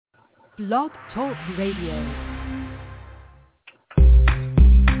Blog Talk Radio.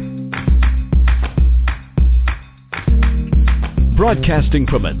 Broadcasting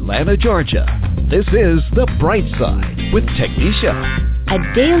from Atlanta, Georgia, this is The Bright Side with Technisha.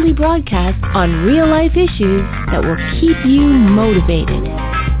 A daily broadcast on real-life issues that will keep you motivated.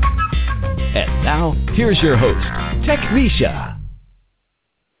 And now, here's your host, Technisha.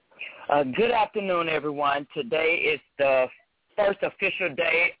 Good afternoon, everyone. Today is the first official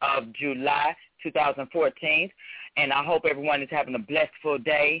day of July 2014, and I hope everyone is having a blissful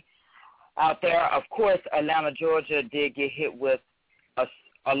day out there. Of course, Atlanta, Georgia did get hit with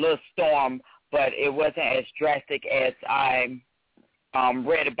a little storm, but it wasn't as drastic as I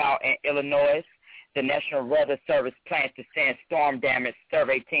read about in Illinois. The National Weather Service plans to send storm damage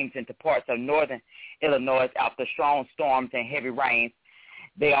survey teams into parts of northern Illinois after strong storms and heavy rains.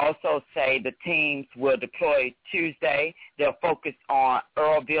 They also say the teams will deploy Tuesday. They'll focus on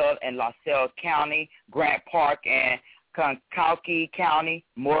Earlville and LaSalle County, Grant Park and Conkawkee County,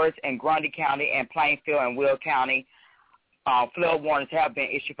 Morris and Grundy County, and Plainfield and Will County. Flood warnings have been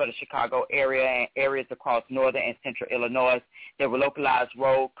issued for the Chicago area and areas across northern and central Illinois. There were localized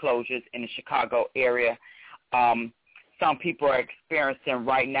road closures in the Chicago area. Some people are experiencing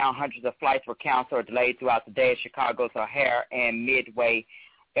right now hundreds of flights were canceled or delayed throughout the day at Chicago's O'Hare and Midway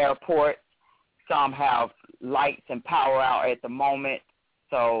airports. Some have lights and power out at the moment.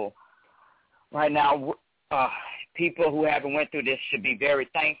 So right now, people who haven't went through this should be very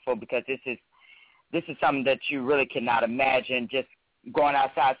thankful, because this is something that you really cannot imagine, just going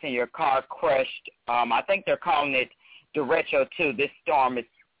outside, seeing your car crushed. I think they're calling it derecho, too. This storm is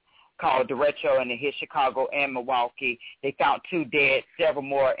called derecho, and it hit Chicago and Milwaukee. They found 2 dead, several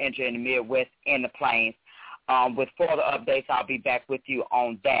more injured in the Midwest and the Plains. With further updates, I'll be back with you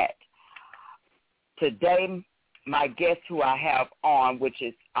on that. Today, my guest who I have on, which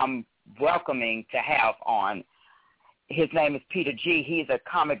is I'm welcoming to have on, his name is Peter G. He is a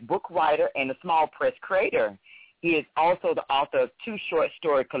comic book writer and a small press creator. He is also the author of 2 short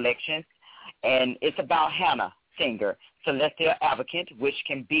story collections, and it's about Hannah Singer, Celestial Advocate, which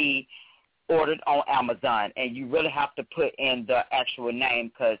can be ordered on Amazon. And you really have to put in the actual name,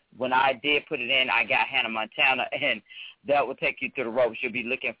 because when I did put it in, I got Hannah Montana, and that will take you through the ropes. You'll be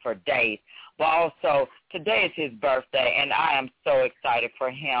looking for days. But also, today is his birthday, and I am so excited for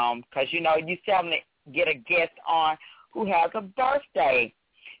him, because, you seldom get a guest on who has a birthday.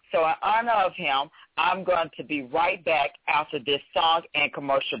 So in honor of him, I'm going to be right back after this song and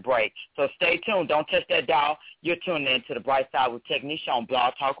commercial break. So stay tuned. Don't touch that dial. You're tuned in to The Bright Side with Technisha on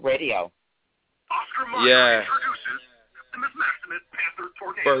Blog Talk Radio. Yeah.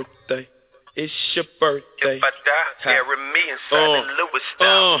 Birthday. It's your birthday. If I die, bury me inside the Lewis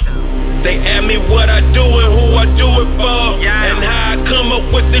style. They ask me what I do and who I do it for, and how I come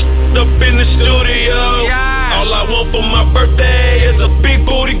up with this up in the studio. All I want for my birthday is a big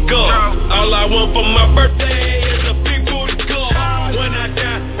booty girl. All I want for my birthday is a big booty girl. When I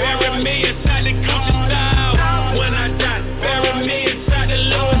die, bury me inside the Gucci style. When I die, bury me inside the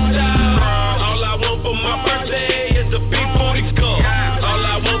Louis style. All I want for my birthday is a big booty girl. All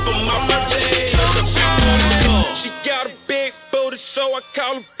I want for my birthday is a big booty girl. She got a big booty, so I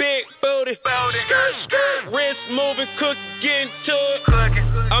call her big booty. Wrist moving, cooking, getting to it.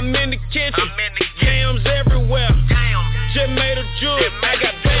 I'm in the kitchen, yams everywhere. Just made a jewel, I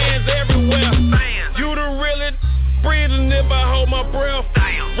got bands everywhere. You the really breathing if I hold my breath.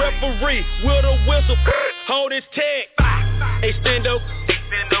 Referee with a whistle, hold his tag. Extendo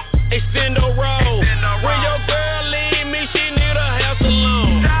roll. When your girl leave me, she need a hair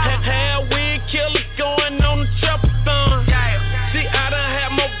salon. Hair wig killer going on the triple-thon. See, I done had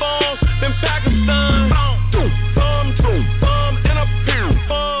more bombs than Pakistan. Bomb and a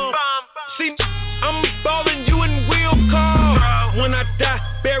bomb. See, I'm ballin' you in wheel car. When I die,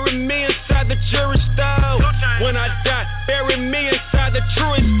 bury me inside the jury style. When I die, bury me inside the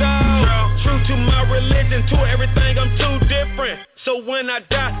truest style. True to my religion, to everything, I'm too different. So when I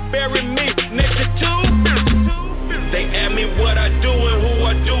die, bury me next to 2. They ask me what I do and who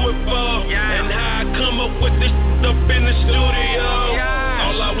I do it for, and how I come up with this up in the studio.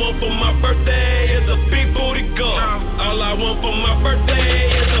 All I want for my birthday is a big booty girl. All I want for my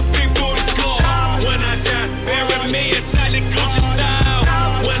birthday is a big booty girl. When I die, bury me inside the Gucci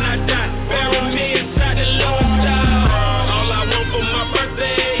style. When I die, bury me inside the Louis style. All I want for my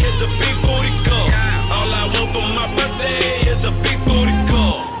birthday is a big booty girl. All I want for my birthday is a big booty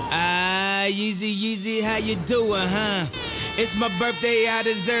girl. Yeezy, how you doing, huh? It's my birthday, I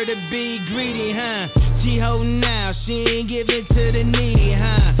deserve to be greedy, huh? She holding out, she ain't giving to the needy,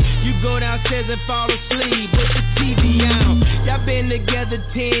 huh? You go downstairs and fall asleep with the TV on. Y'all been together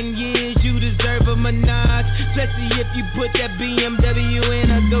 10 years, you deserve a menage. Especially if you put that BMW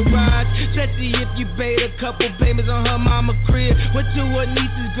in a garage. Especially if you paid a couple payments on her mama crib. Went to her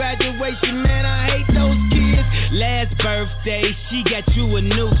niece's graduation, man, I hate those kids. Last birthday, she got you a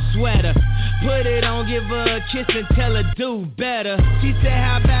new sweater. Put it on, give her a kiss and tell her do better. She said,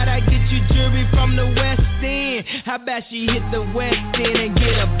 how about I get you jewelry from the West End? How about she hit the West End and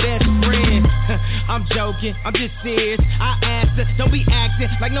get a best friend? I'm joking, I'm just serious. I asked her, don't be acting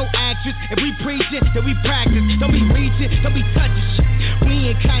like no actress. If we preaching, then we practice. Don't be reaching, don't be touching shit. We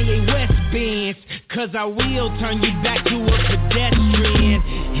in Kanye West Benz, cause I will turn you back to a pedestrian.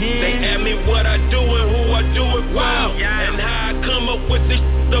 They ask me what I do and who I do it for, and how I come up with this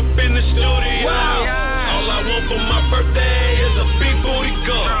up in the studio. All I want for my birthday is a big booty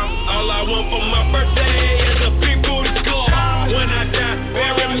girl. All I want for my birthday is a big booty girl. When I die,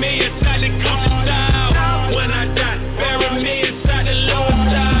 bury me inside the Gucci style. When I die, bury me inside the Louis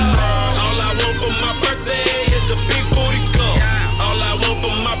style. All I want for my birthday is a big booty girl. All I want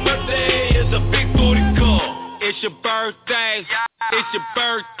for my birthday is a big booty girl. It's your birthday. It's your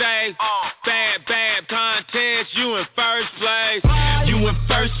birthday. Bad, bad contest. You in first place. You in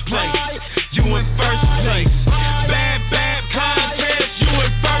first place. You in first place. Bad, bad contest. You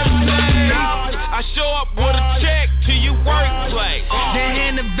in first place. I show up with a check to your workplace. Then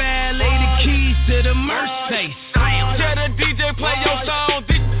hand the valet the keys to the Mercedes. Tell the DJ play your song.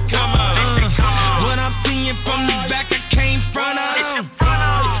 Come on. What I'm seeing from the back, I came front of.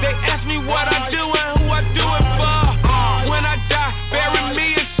 They ask me what I do and who I do it for. When I die, bury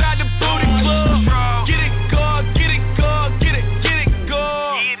me inside the booty club. Get it, girl, get it, girl, get it,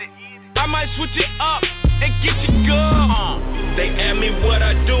 girl. I might switch it up and get you, girl. They ask me what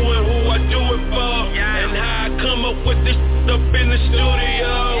I do and who I do it for, and how I come up with this up in the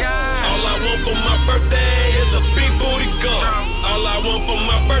studio. All I want for my birthday is a big booty girl. All I want for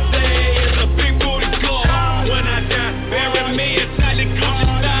my birthday is a big booty girl. When I die, bury me inside the Gucci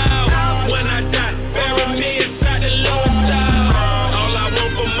style. When I die, bury me inside the Louis style. All I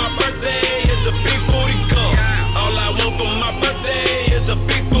want for my birthday is a big booty girl. All I want for my birthday is a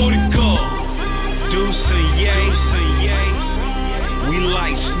big booty girl. Deuce and Ye, we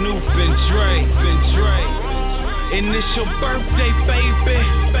like Snoop and Dre. And it's your birthday, baby.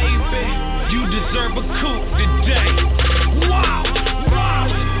 You deserve a coupe today. Wow.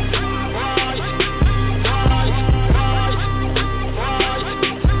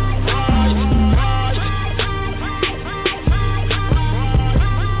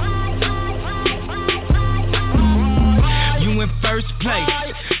 You in first place.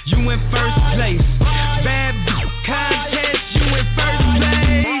 You in first place. Bad contest. You in first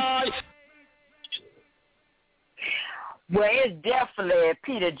place. Well, it's definitely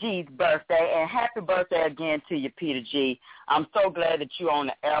Peter G's birthday, and happy birthday again to you, Peter G. I'm so glad that you're on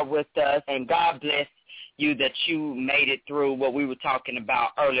the air with us, and God bless you that you made it through what we were talking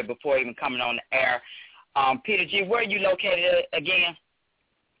about earlier before even coming on the air. Peter G, where are you located again?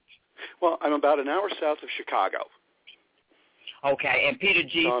 Well, I'm about an hour south of Chicago. Okay, and Peter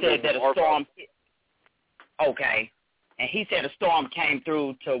G said that a storm... Okay, and he said a storm came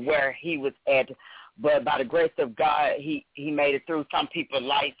through to where he was at, but by the grace of God, he made it through. Some people's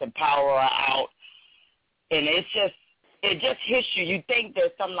lights and power are out, and it just hits you. You think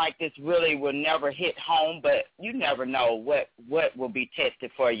that something like this really will never hit home, but you never know what will be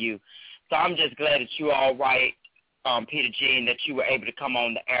tested for you. So I'm just glad that you're all right, Peter G, and that you were able to come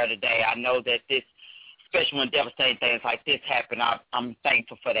on the air today. I know that this, especially when devastating things like this happen, I'm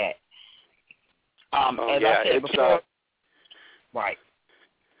thankful for that. As I said before, right.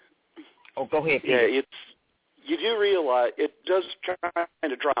 Oh, go ahead, Peter. Yeah, you do realize it does kind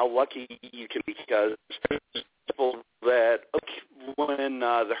of draw how lucky you can be, because there's people that when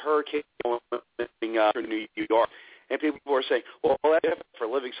the hurricane was through New York, and people were saying, well, that's for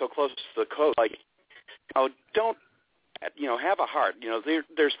living so close to the coast. Like, don't, have a heart.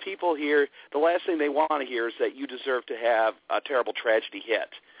 There's people here, the last thing they want to hear is that you deserve to have a terrible tragedy hit.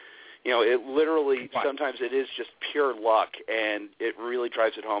 It literally, sometimes it is just pure luck, and it really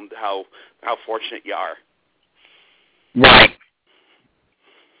drives it home how fortunate you are. Right.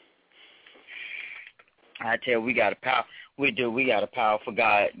 I tell you, we got a power. We do. We got a powerful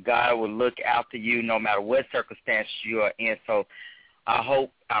God. God will look after you no matter what circumstance you are in. So I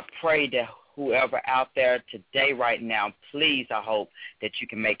pray that whoever out there today, right now, please, I hope that you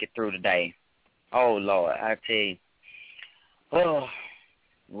can make it through today. Oh, Lord, I tell you. Oh.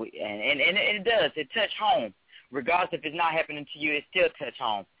 And it does. It touch home. Regardless if it's not happening to you, it still touch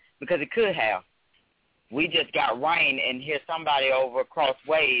home because it could have. We just got rain, and here somebody over across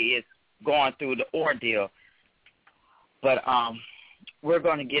way is going through the ordeal. But we're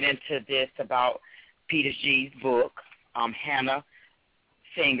going to get into this about Peter G's book, Hannah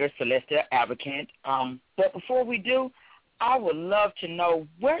Singer, Celestial Advocate. But before we do, I would love to know,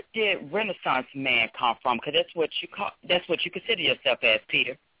 where did Renaissance man come from? Because that's what you consider yourself as,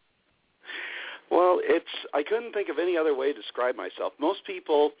 Peter. Well, I couldn't think of any other way to describe myself. Most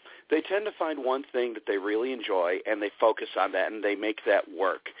people, they tend to find one thing that they really enjoy, and they focus on that, and they make that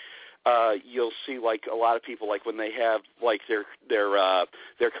work. You'll see, like, a lot of people, like, when they have, like, their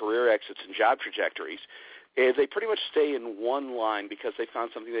career exits and job trajectories, they pretty much stay in one line because they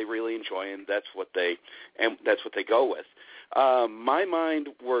found something they really enjoy, and that's what they go with. My mind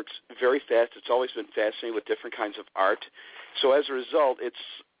works very fast. It's always been fascinating with different kinds of art. So as a result,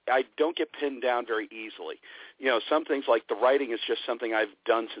 I don't get pinned down very easily. You know, some things like the writing is just something I've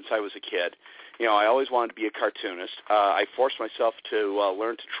done since I was a kid. You know, I always wanted to be a cartoonist. I forced myself to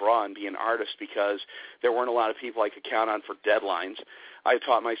learn to draw and be an artist because there weren't a lot of people I could count on for deadlines. I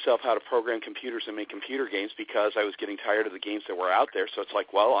taught myself how to program computers and make computer games because I was getting tired of the games that were out there. So it's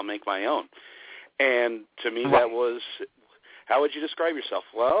like, well, I'll make my own. And to me, that was, how would you describe yourself?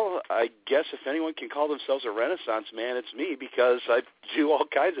 Well, I guess if anyone can call themselves a Renaissance man, it's me, because I do all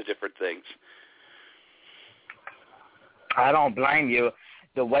kinds of different things. I don't blame you.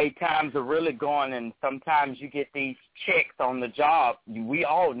 The way times are really going, and sometimes you get these checks on the job, we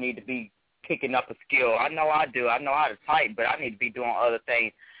all need to be picking up a skill. I know I do. I know how to type, but I need to be doing other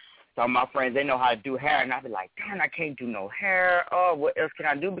things. Some of my friends, they know how to do hair, and I be like, darn, I can't do no hair. Oh, what else can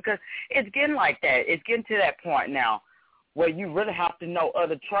I do? Because it's getting like that. It's getting to that point now where you really have to know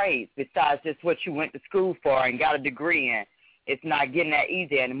other trades besides just what you went to school for and got a degree in. It's not getting that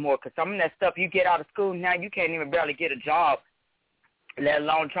easy anymore, because some of that stuff you get out of school now, you can't even barely get a job, let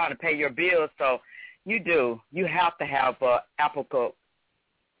alone trying to pay your bills. So you have to have a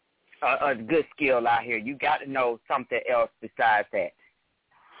good skill out here. You got to know something else besides that.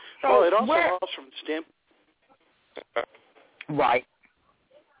 So well, it also helps from the standpoint. Right.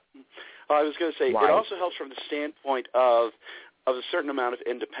 I was going to say, It also helps from the standpoint of a certain amount of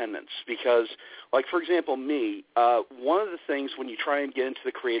independence, because, like, for example, me, one of the things when you try and get into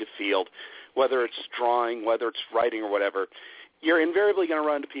the creative field, whether it's drawing, whether it's writing or whatever, you're invariably going to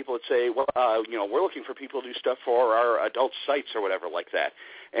run into people that say, well, we're looking for people to do stuff for our adult sites or whatever like that.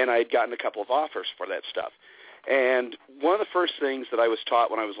 And I had gotten a couple of offers for that stuff. And one of the first things that I was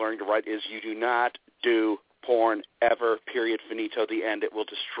taught when I was learning to write is you do not do porn ever, period, finito, the end. It will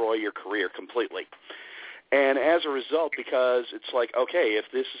destroy your career completely. And as a result, because it's like, okay, if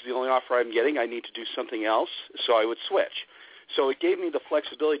this is the only offer I'm getting, I need to do something else, so I would switch. So it gave me the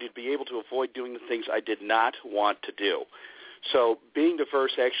flexibility to be able to avoid doing the things I did not want to do. So being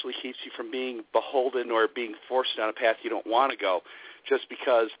diverse actually keeps you from being beholden or being forced down a path you don't want to go just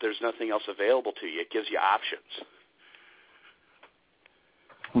because there's nothing else available to you. It gives you options.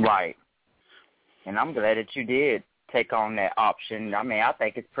 Right. And I'm glad that you did take on that option. I mean, I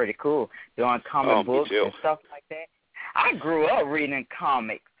think it's pretty cool doing comic books and stuff like that. I grew up reading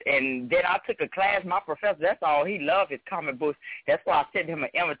comics, and then I took a class. My professor, that's all he loved, is comic books. That's why I sent him an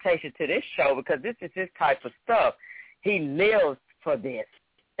invitation to this show, because this is his type of stuff. He lives for this.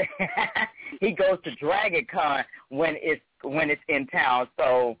 He goes to Dragon Con when it's in town.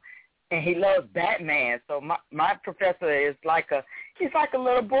 So, and he loves Batman. So my professor is he's like a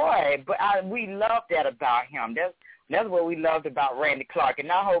little boy. But we love that about him. That's what we loved about Randy Clark.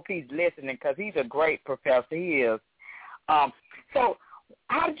 And I hope he's listening, because he's a great professor. He is. So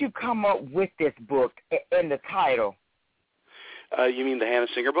how did you come up with this book in the title? You mean the Hannah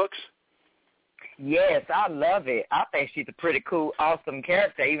Singer books? Yes, I love it. I think she's a pretty cool, awesome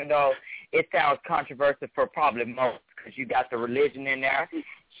character, even though it sounds controversial for probably most, because you got the religion in there.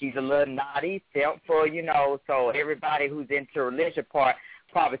 She's a little naughty, sinful, so everybody who's into religion part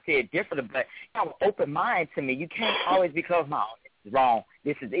probably see it differently. But you have an open mind to me. You can't always be close. No, this is wrong.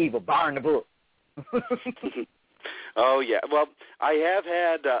 This is evil. Burn the book. Oh yeah. Well, I have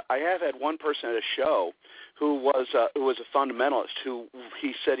had one person at a show who was a fundamentalist who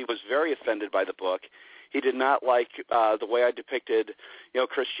he said he was very offended by the book. He did not like the way I depicted,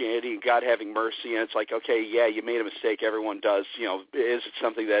 Christianity and God having mercy. And it's like, okay, yeah, you made a mistake. Everyone does. Is it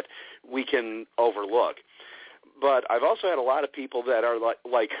something that we can overlook? But I've also had a lot of people that are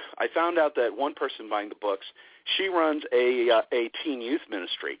like I found out that one person buying the books, she runs a teen youth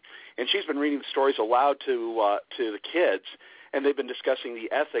ministry, and she's been reading the stories aloud to the kids, and they've been discussing the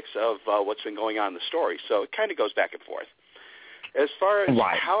ethics of what's been going on in the story. So it kind of goes back and forth. As far as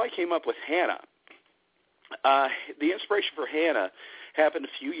how I came up with Hannah, the inspiration for Hannah happened a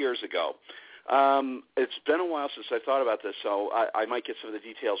few years ago. It's been a while since I thought about this, so I might get some of the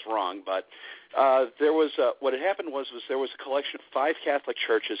details wrong. But there was what had happened was there was a collection of 5 Catholic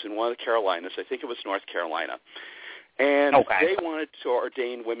churches in one of the Carolinas. I think it was North Carolina, and they wanted to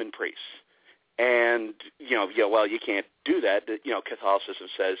ordain women priests. And well, you can't do that. Catholicism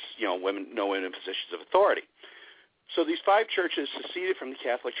says women, no women in positions of authority. So these 5 churches seceded from the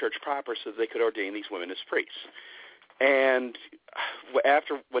Catholic Church proper so that they could ordain these women as priests. And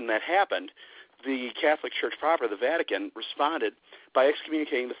when that happened, the Catholic Church proper, the Vatican, responded by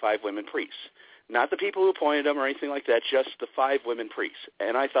excommunicating the 5 women priests. Not the people who appointed them or anything like that, just the 5 women priests.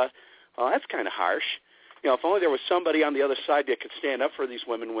 And I thought, well, that's kind of harsh. If only there was somebody on the other side that could stand up for these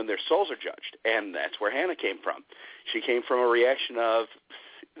women when their souls are judged. And that's where Hannah came from. She came from a reaction of,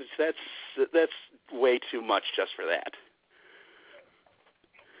 that's way too much just for that.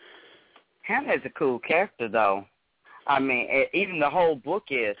 Hannah is a cool character, though. I mean, even the whole book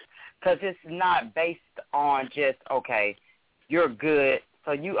is, because it's not based on just, okay, you're good,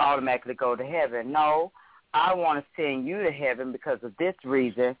 so you automatically go to heaven. No, I want to send you to heaven because of this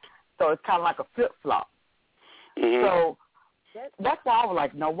reason. So it's kind of like a flip-flop. Mm-hmm. So that's why I was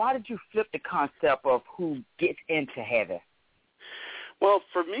like, no, why did you flip the concept of who gets into heaven? Well,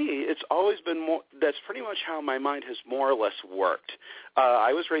 for me, it's always been more, that's pretty much how my mind has more or less worked.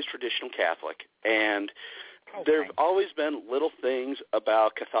 I was raised traditional Catholic, and there have always been little things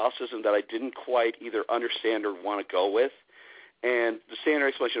about Catholicism that I didn't quite either understand or want to go with. And the standard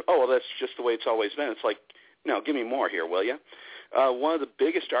explanation, oh, well, that's just the way it's always been. It's like, no, give me more here, will you? One of the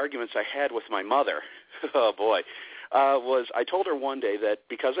biggest arguments I had with my mother, oh, boy, was I told her one day that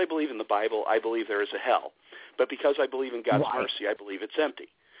because I believe in the Bible, I believe there is a hell. But because I believe in God's mercy, I believe it's empty.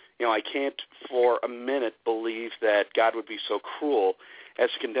 I can't for a minute believe that God would be so cruel as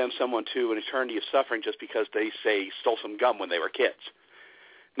to condemn someone to an eternity of suffering just because they, say, stole some gum when they were kids.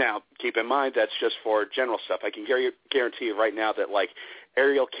 Now, keep in mind that's just for general stuff. I can guarantee you right now that, like,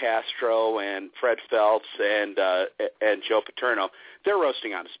 Ariel Castro and Fred Phelps and Joe Paterno, they're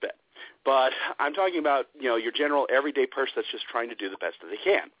roasting on a spit. But I'm talking about, your general everyday person that's just trying to do the best that they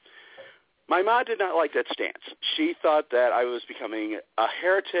can. My mom did not like that stance. She thought that I was becoming a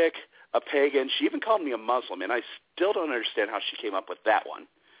heretic, a pagan. She even called me a Muslim, and I still don't understand how she came up with that one.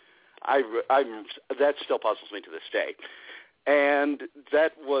 That still puzzles me to this day. And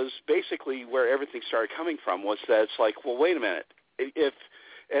that was basically where everything started coming from, was that it's like, well, wait a minute. If,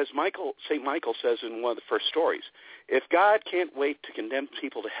 as St. Michael says in one of the first stories, if God can't wait to condemn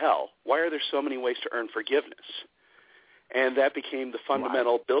people to hell, why are there so many ways to earn forgiveness? And that became the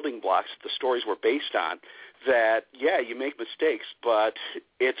fundamental building blocks that the stories were based on, that, yeah, you make mistakes, but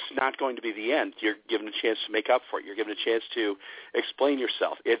it's not going to be the end. You're given a chance to make up for it. You're given a chance to explain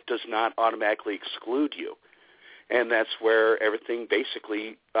yourself. It does not automatically exclude you. And that's where everything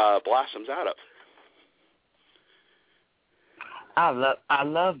basically blossoms out of. I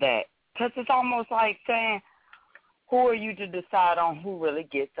love that, because it's almost like saying, who are you to decide on who really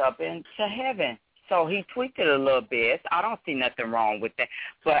gets up into heaven? So he tweaked it a little bit. I don't see nothing wrong with that.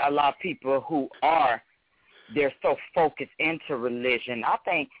 But a lot of people who they're so focused into religion. I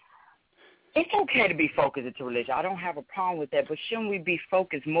think it's okay to be focused into religion. I don't have a problem with that. But shouldn't we be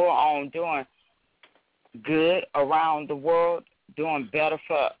focused more on doing good around the world, doing better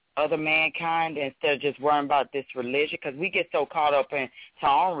for other mankind instead of just worrying about this religion? Because we get so caught up into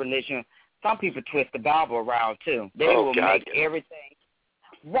our own religion. Some people twist the Bible around, too. They will make everything.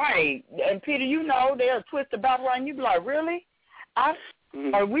 Right. And, Peter, they'll twist the Bible around. You be like, really?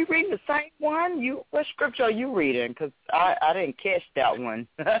 Are we reading the same one? What scripture are you reading? Because I didn't catch that one.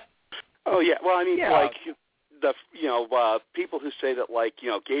 Oh, yeah. Well, I mean, like, people who say that, like,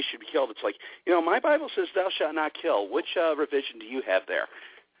 gays should be killed, it's like, my Bible says thou shalt not kill. Which revision do you have there?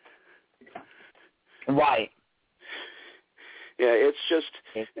 Right. Yeah, it's just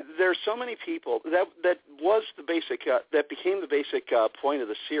there's so many people that was the basic that became the basic point of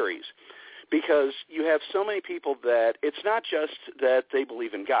the series, because you have so many people that it's not just that they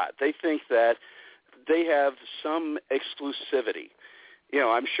believe in God. They think that they have some exclusivity.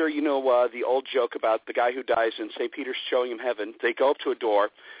 I'm sure the old joke about the guy who dies and St. Peter's showing him heaven. They go up to a door,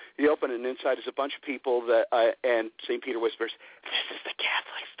 they open, and inside is a bunch of people that, and St. Peter whispers, "This is the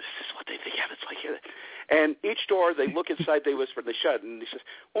Catholics. This is what they think heaven's like." And each door, they look inside, they whisper, they shut. And he says,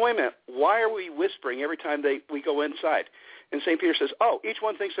 well, wait a minute, why are we whispering every time we go inside? And St. Peter says, oh, each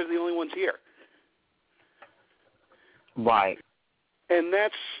one thinks they're the only ones here. Right. And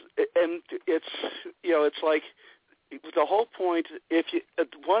it's like the whole point,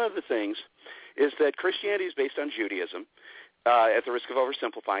 one of the things is that Christianity is based on Judaism, at the risk of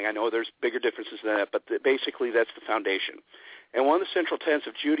oversimplifying. I know there's bigger differences than that, but basically that's the foundation. And one of the central tenets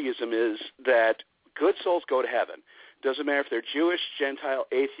of Judaism is that good souls go to heaven. Doesn't matter if they're Jewish, Gentile,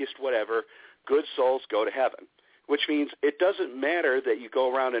 atheist, whatever, good souls go to heaven, which means it doesn't matter that you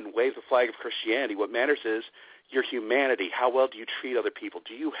go around and wave the flag of Christianity. What matters is your humanity. How well do you treat other people?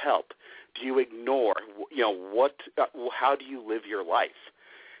 Do you help? Do you ignore? How do you live your life?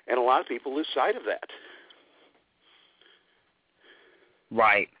 And a lot of people lose sight of that.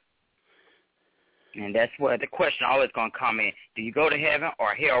 Right. And that's where the question always going to come in. Do you go to heaven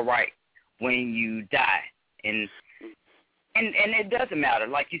or hell right when you die? And it doesn't matter.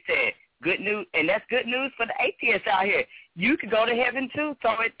 Like you said, good news, and that's good news for the atheists out here. You could go to heaven too,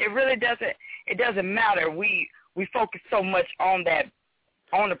 so it really doesn't matter. We focus so much on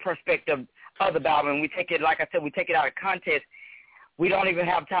the perspective of the Bible, and we take it, like I said, we take it out of context. We don't even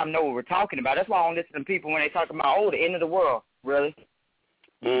have time to know what we're talking about. That's why I don't listen to people when they talk about, the end of the world, really.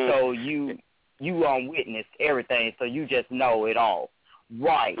 Mm-hmm. So you witness everything, so you just know it all.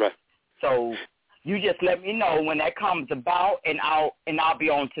 Right. So you just let me know when that comes about, and I'll be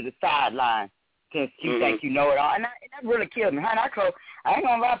on to the sideline since you think you know it all. And that really kills me. I ain't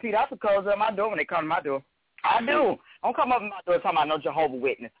gonna lie, Peter. I put clothes at my door when they come to my door. I do. Don't come up to my door talking about no Jehovah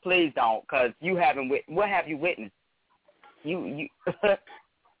Witness. Please don't, because you haven't what have you witnessed? You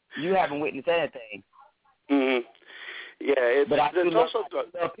you haven't witnessed anything. Mm-hmm. Yeah, but I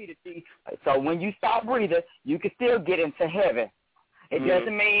love Peter T. So when you stop breathing, you can still get into heaven. It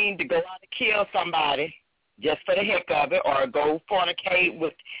doesn't mean to go out and kill somebody just for the heck of it, or go fornicate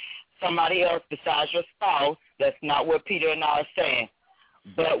with somebody else besides your spouse. That's not what Peter and I are saying.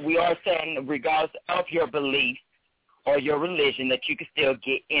 But we are saying, regardless of your belief or your religion, that you can still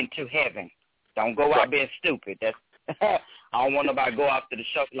get into heaven. Don't go out being stupid. That's I don't want nobody to go after the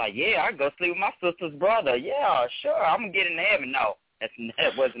show like, yeah, I go sleep with my sister's brother. Yeah, sure, I'm going to get into heaven. No,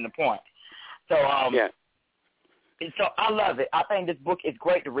 that wasn't the point. So, So I love it. I think this book is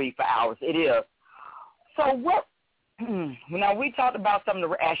great to read for hours. It is. So now we talked about some of the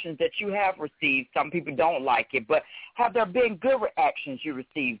reactions that you have received. Some people don't like it, but have there been good reactions you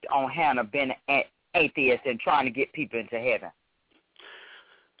received on Hannah being an atheist and trying to get people into heaven?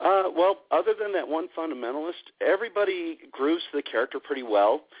 Well, other than that one fundamentalist, everybody grooves the character pretty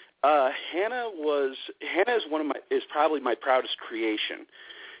well. Hannah is probably my proudest creation,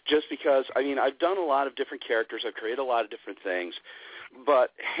 just because I've done a lot of different characters, I've created a lot of different things,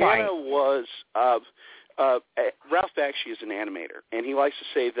 but Hannah was Ralph Bakshi is an animator, and he likes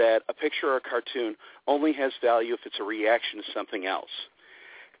to say that a picture or a cartoon only has value if it's a reaction to something else.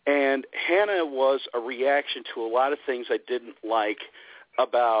 And Hannah was a reaction to a lot of things I didn't like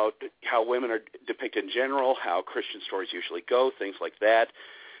about how women are depicted in general, how Christian stories usually go, things like that.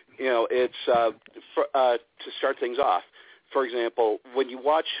 It's to start things off. For example, when you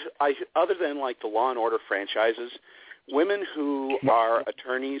watch, other than like the Law and Order franchises, women who are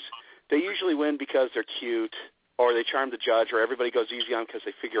attorneys, they usually win because they're cute, or they charm the judge, or everybody goes easy on because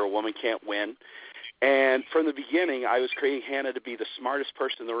they figure a woman can't win. And from the beginning, I was creating Hannah to be the smartest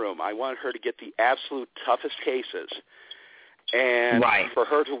person in the room. I wanted her to get the absolute toughest cases, and for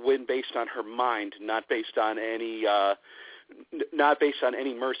her to win based on her mind, not based on any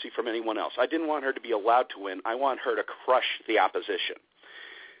mercy from anyone else. I didn't want her to be allowed to win. I want her to crush the opposition.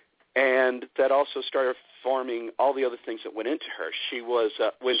 And that also started forming all the other things that went into her. She was,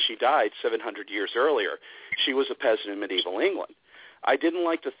 when she died 700 years earlier, she was a peasant in medieval England. I didn't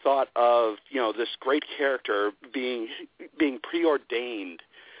like the thought of, this great character being preordained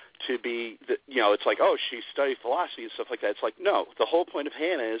to be, it's like, oh, she studied philosophy and stuff like that. It's like, no, the whole point of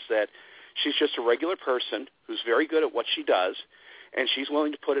Hannah is that she's just a regular person who's very good at what she does, and she's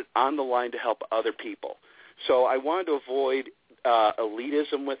willing to put it on the line to help other people. So I wanted to avoid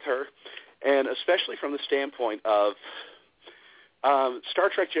elitism with her, and especially from the standpoint of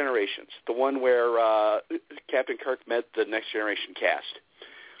Star Trek Generations, the one where Captain Kirk met the Next Generation cast.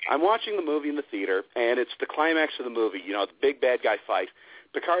 I'm watching the movie in the theater, and it's the climax of the movie, the big bad guy fight.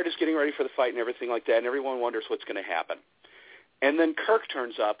 Picard is getting ready for the fight and everything like that, and everyone wonders what's going to happen. And then Kirk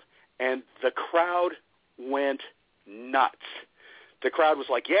turns up, and the crowd went nuts. The crowd was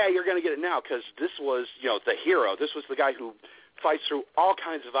like, yeah, you're going to get it now, because this was, the hero. This was the guy who fights through all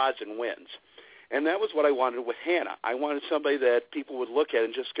kinds of odds and wins. And that was what I wanted with Hannah. I wanted somebody that people would look at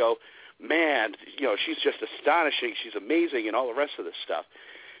and just go, man, she's just astonishing, she's amazing, and all the rest of this stuff.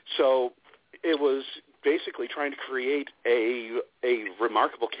 So it was basically trying to create a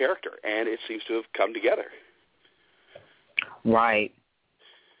remarkable character, and it seems to have come together. Right.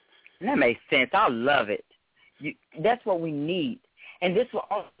 That makes sense. I love it. That's what we need. And this will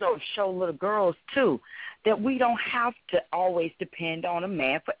also show little girls, too, that we don't have to always depend on a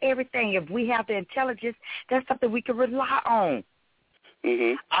man for everything. If we have the intelligence, that's something we can rely on.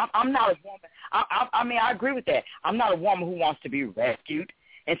 Mm-hmm. I'm not a woman. I mean, I agree with that. I'm not a woman who wants to be rescued.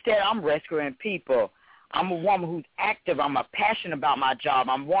 Instead, I'm rescuing people. I'm a woman who's active. I'm passionate about my job.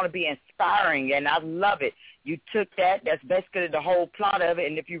 I want to be inspiring, and I love it. You took that. That's basically the whole plot of it,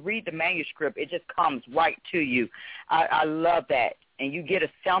 and if you read the manuscript, it just comes right to you. I love that, and you get a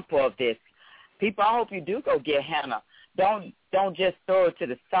sample of this. People, I hope you do go get Hannah. Don't just throw it to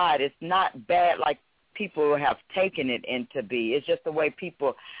the side. It's not bad like people have taken it into be. It's just the way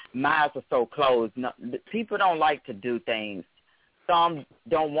people minds are so closed. No, people don't like to do things. Some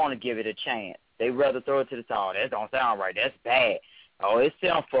don't want to give it a chance. They rather throw it to the side. Oh, that don't sound right. That's bad. Oh, it's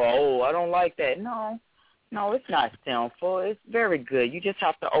sinful. Oh, I don't like that. No, it's not sinful. It's very good. You just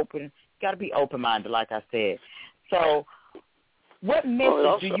have to got to be open-minded, like I said. So what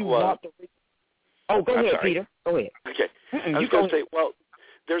message do you want to read? Oh, go ahead, Peter. Go ahead. Okay. I was going to say, well,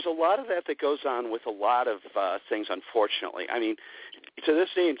 there's a lot of that goes on with a lot of things, unfortunately. I mean, to this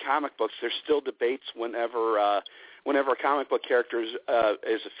day in comic books, there's still debates whenever a comic book character is a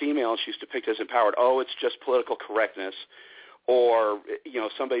female and she's depicted as empowered. Oh, it's just political correctness. Or,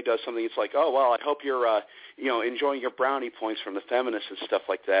 somebody does something, it's like, oh, well, I hope you're, enjoying your brownie points from the feminists and stuff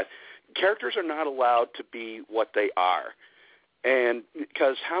like that. Characters are not allowed to be what they are. And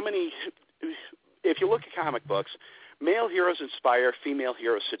because if you look at comic books, male heroes inspire, female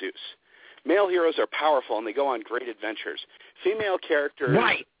heroes seduce. Male heroes are powerful and they go on great adventures. Female characters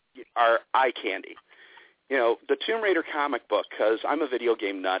are eye candy. The Tomb Raider comic book, because I'm a video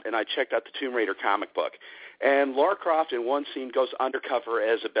game nut, and I checked out the Tomb Raider comic book. And Lara Croft in one scene goes undercover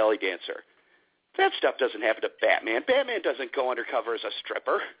as a belly dancer. That stuff doesn't happen to Batman. Batman doesn't go undercover as a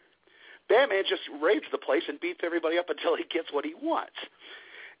stripper. Batman just raids the place and beats everybody up until he gets what he wants.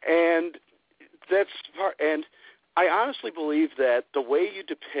 And and I honestly believe that the way you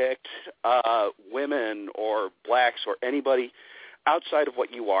depict women or blacks or anybody outside of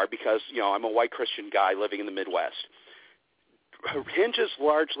what you are, because, I'm a white Christian guy living in the Midwest, hinges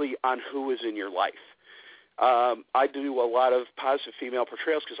largely on who is in your life. I do a lot of positive female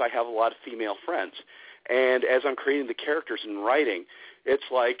portrayals because I have a lot of female friends. And as I'm creating the characters and writing, it's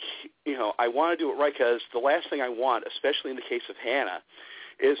like, I want to do it right because the last thing I want, especially in the case of Hannah,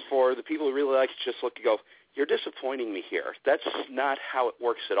 is for the people who really like to just look and go, you're disappointing me here. That's not how it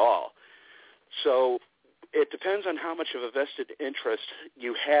works at all. So it depends on how much of a vested interest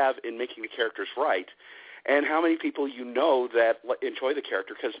you have in making the characters right and how many people that enjoy the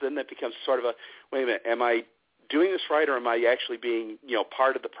character, because then that becomes sort of a, wait a minute, am I doing this right or am I actually being,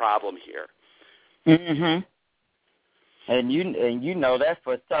 part of the problem here? Mm-hmm. And you know that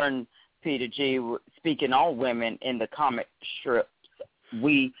for certain, Peter G., speaking on women in the comic strips,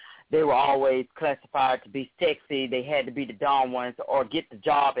 they were always classified to be sexy. They had to be the dumb ones or get the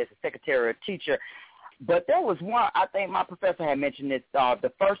job as a secretary or teacher. But there was one, I think my professor had mentioned this,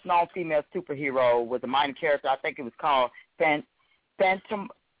 the first non-female superhero was a minor character. I think it was called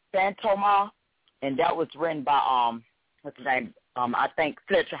Phantoma, and that was written by, what's his name, I think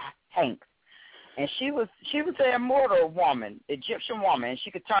Fletcher Hanks. And she was an immortal woman, Egyptian woman, and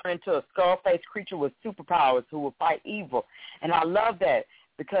she could turn into a skull-faced creature with superpowers who would fight evil. And I love that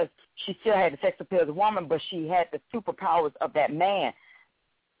because she still had the sex appeal as a woman, but she had the superpowers of that man.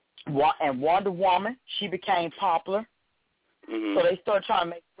 And Wonder Woman, she became popular. Mm-hmm. So they started trying to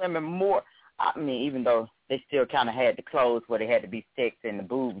make women more, even though they still kind of had the clothes where they had to be sexy and the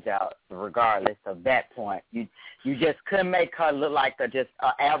boobs out, regardless of that point. You just couldn't make her look like just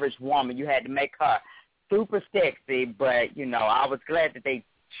an average woman. You had to make her super sexy, but, I was glad that they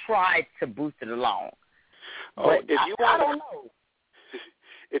tried to boost it along. Oh, but I don't know.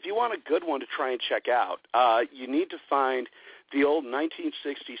 If you want a good one to try and check out, you need to find the old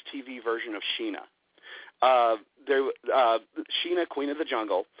 1960s TV version of Sheena. Sheena, Queen of the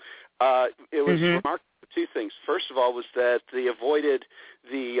Jungle. It was remarkable for two things. First of all was that they avoided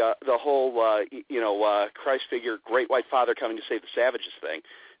the whole, Christ figure, great white father coming to save the savages thing.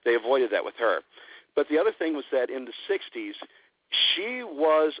 They avoided that with her. But the other thing was that in the 60s, she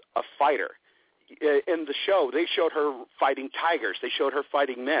was a fighter. In the show, they showed her fighting tigers. They showed her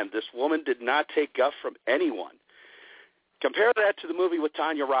fighting men. This woman did not take guff from anyone. Compare that to the movie with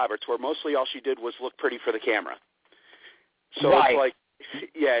Tanya Roberts, where mostly all she did was look pretty for the camera. So It's like,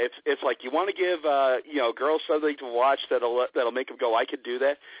 it's like you want to give girls something to watch that'll make them go, I could do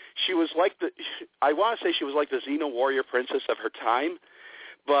that. She was like I want to say she was like the Xena warrior princess of her time,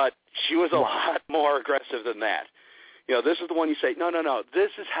 but she was a lot more aggressive than that. This is the one you say, no,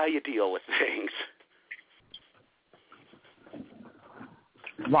 this is how you deal with things.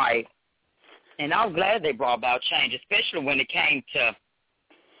 Right. And I'm glad they brought about change, especially when it came to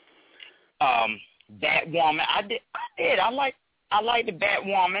Batwoman. I did. I like the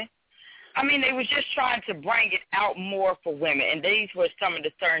Batwoman. I mean, they was just trying to bring it out more for women, and these were some of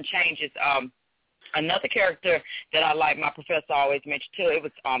the certain changes. Another character that I like, my professor always mentioned too, it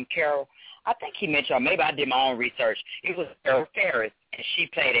was Carol. I think he mentioned, or maybe I did my own research. It was Carol Ferris, and she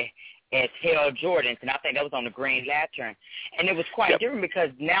played it as Hal Jordan, and I think that was on the Green Lantern. And it was quite different because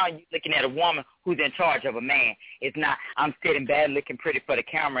now you're looking at a woman who's in charge of a man. It's not, I'm sitting bad looking pretty for the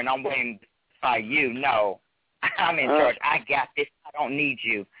camera and I'm waiting by you. No, I'm in charge. I got this. I don't need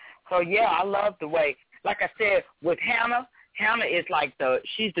you. So, yeah, I love the way, like I said, with Hannah is like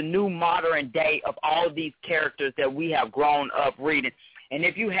she's the new modern day of all these characters that we have grown up reading. And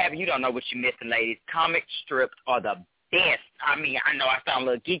if you haven't, you don't know what you're missing, ladies. Comic strips are the best. I mean, I know I sound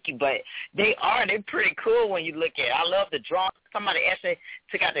a little geeky, but they are. They're pretty cool when you look at it. I love the drawing. Somebody actually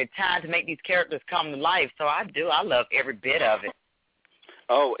took out their time to make these characters come to life. So I do. I love every bit of it.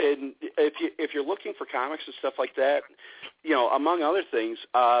 Oh, and if you're looking for comics and stuff like that, you know, among other things,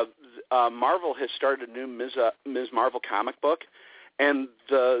 Marvel has started a new Ms. Marvel comic book, and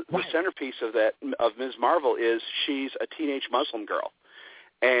the centerpiece of Ms. Marvel is she's a teenage Muslim girl,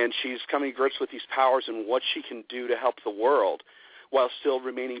 and she's coming to grips with these powers and what she can do to help the world while still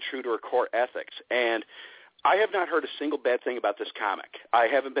remaining true to her core ethics. And I have not heard a single bad thing about this comic. I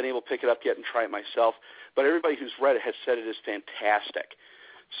haven't been able to pick it up yet and try it myself, but everybody who's read it has said it is fantastic.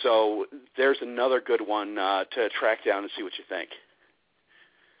 So there's another good one to track down and see what you think.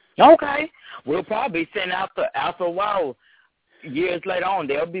 Okay. We'll probably send after a while. Years later on,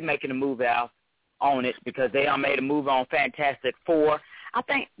 they'll be making a movie out on it because they made a movie on Fantastic Four. I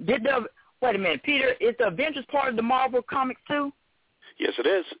think, wait a minute, Peter, is the Avengers part of the Marvel comics too? Yes, it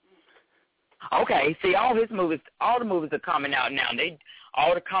is. Okay. See, all the movies are coming out now.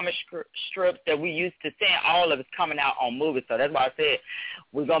 All the comic strips that we used to see, all of it's coming out on movies. So that's why I said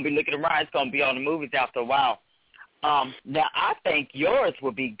we're going to be looking around. It's going to be on the movies after a while. Now, I think yours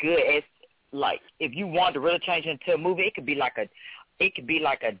would be good as, like, if you wanted to really change it into a movie, it could be like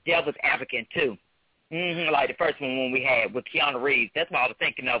a devil's advocate too. Like the first one when we had with Keanu Reeves. That's what I was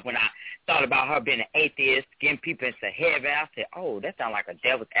thinking of when I thought about her being an atheist, getting people into heaven. I said, oh, that sounds like a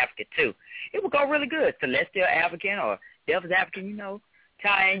devil's advocate too. It would go really good. Celestial advocate or devil's advocate, you know.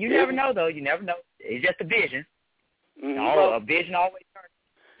 And you never know, though. You never know. It's just a vision. A vision always turns.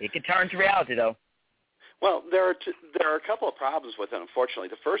 It can turn to reality, though. Well, there are a couple of problems with it, unfortunately.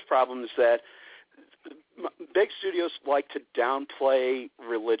 The first problem is that big studios like to downplay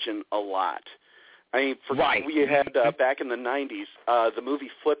religion a lot. I mean, we had back in the 90s, the movie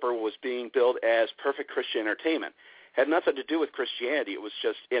Flipper was being billed as perfect Christian entertainment. Had nothing to do with Christianity. It was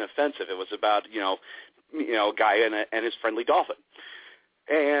just inoffensive. It was about a guy and his friendly dolphin.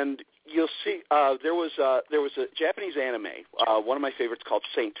 And you'll see there was a Japanese anime, one of my favorites, called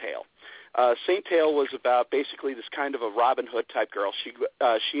Saint Tail. Saint Tail was about basically this kind of a Robin Hood type girl.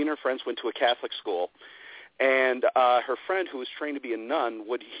 She and her friends went to a Catholic school, and her friend, who was trained to be a nun,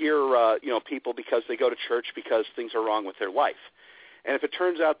 would hear people because they go to church because things are wrong with their life. And if it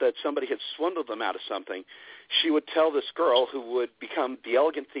turns out that somebody had swindled them out of something, she would tell this girl, who would become the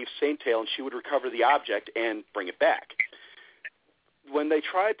elegant thief Saint Tail, and she would recover the object and bring it back. When they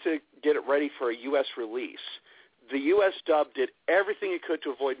tried to get it ready for a U.S. release, the U.S. dub did everything it could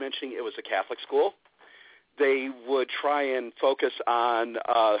to avoid mentioning it was a Catholic school. They would try and focus on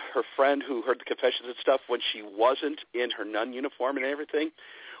her friend who heard the confessions and stuff when she wasn't in her nun uniform and everything.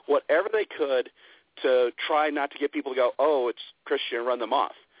 Whatever they could to try not to get people to go, oh, it's Christian, and run them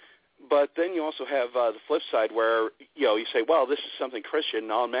off. But then you also have the flip side where, you say, well, this is something Christian,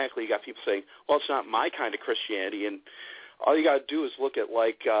 and automatically you got people saying, well, it's not my kind of Christianity, and all you got to do is look at,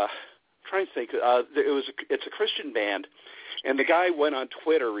 trying to think, it's a Christian band, and the guy went on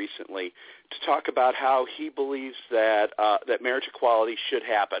Twitter recently to talk about how he believes that marriage equality should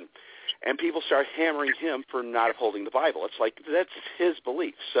happen, and people start hammering him for not upholding the Bible. It's like, that's his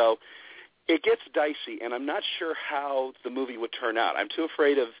belief. So it gets dicey, and I'm not sure how the movie would turn out. I'm too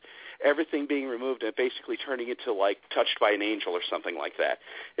afraid of everything being removed and basically turning into, Touched by an Angel or something like that.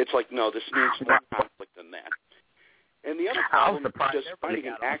 It's like, no, this needs more conflict than that. And the other problem is just finding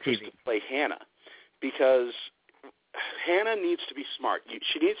an actress to play Hannah, because Hannah needs to be smart.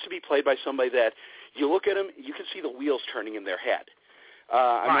 She needs to be played by somebody that you look at them, you can see the wheels turning in their head.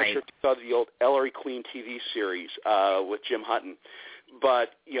 I'm not sure if you saw the old Ellery Queen TV series with Jim Hutton, but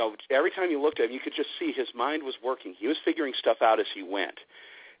every time you looked at him, you could just see his mind was working. He was figuring stuff out as he went.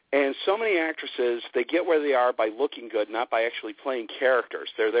 And so many actresses, they get where they are by looking good, not by actually playing characters.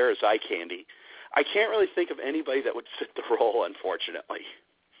 They're there as eye candy. I can't really think of anybody that would fit the role, unfortunately.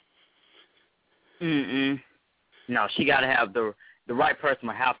 No, she got to have the right person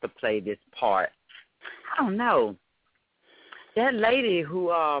will have to play this part. I don't know. That lady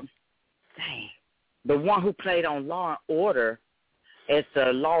who, the one who played on Law and Order as the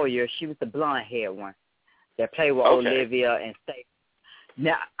lawyer, she was the blonde-haired one that played with Olivia and Stacey.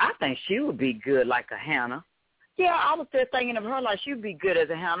 Now, I think she would be good like a Hannah. Yeah, I was just thinking of her like she would be good as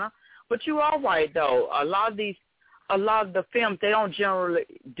a Hannah. But you're all right, though. A lot of the films, they don't generally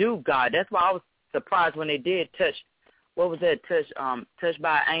do God. That's why I was surprised when they did Touch. What was that? Touched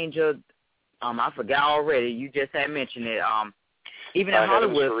by an Angel. I forgot already. You just had mentioned it. Even in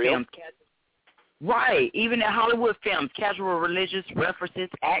Hollywood films. Right. Even in Hollywood films, casual religious references,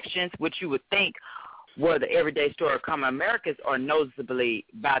 actions, which you would think were the everyday story of common Americans, are noticeably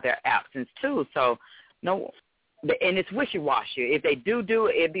by their absence, too. So, no, and it's wishy-washy. If they do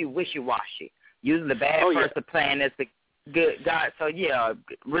it, it'd be wishy-washy. Usually the bad person playing as the good God. So, yeah,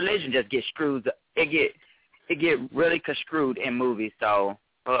 religion just gets screwed. It get really construed in movies. So,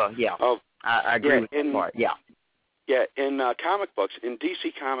 yeah. I agree with that part, yeah. Yeah, in comic books, in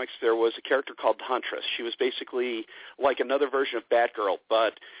DC Comics, there was a character called the Huntress. She was basically like another version of Batgirl,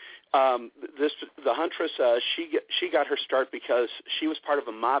 but the Huntress, she got her start because she was part of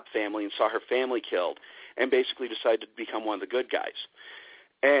a mob family and saw her family killed and basically decided to become one of the good guys.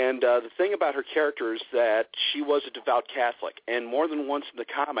 And the thing about her character is that she was a devout Catholic, and more than once in the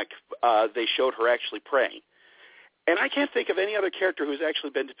comic, they showed her actually praying. And I can't think of any other character who's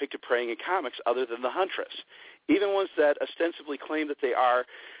actually been depicted praying in comics other than the Huntress. Even ones that ostensibly claim that they are,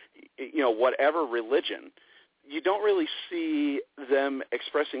 whatever religion, you don't really see them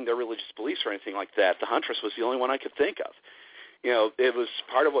expressing their religious beliefs or anything like that. The Huntress was the only one I could think of. It was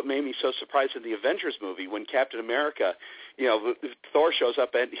part of what made me so surprised in the Avengers movie when Captain America, Thor shows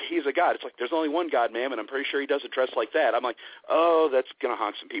up and he's a god. It's like, there's only one God, ma'am, and I'm pretty sure he doesn't dress like that. I'm like, oh, that's going to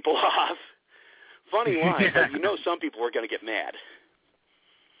honk some people off. Funny line, but some people are going to get mad.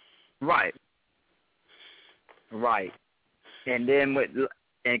 Right. And then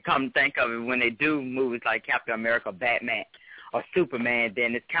come to think of it, when they do movies like Captain America, Batman, or Superman,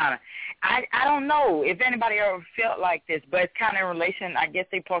 then it's kind of, I don't know if anybody ever felt like this, but it's kind of in relation, I guess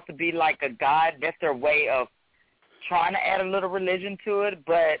they're supposed to be like a god. That's their way of trying to add a little religion to it,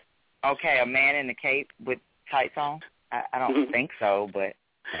 but, okay, a man in a cape with tights on? I don't think so, but...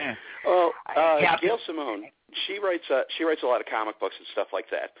 Well, Gail Simone, she writes a lot of comic books and stuff like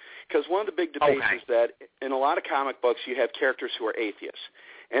that. Because one of the big debates is that in a lot of comic books you have characters who are atheists.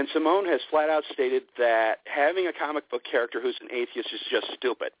 And Simone has flat out stated that having a comic book character who's an atheist is just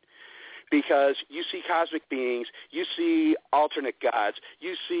stupid. Because you see cosmic beings, you see alternate gods,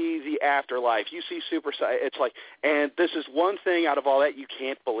 you see the afterlife, you see super. It's like, and this is one thing out of all that you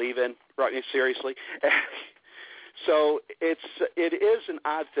can't believe in, right? Seriously. So it is an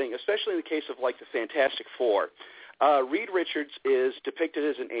odd thing, especially in the case of like the Fantastic Four. Reed Richards is depicted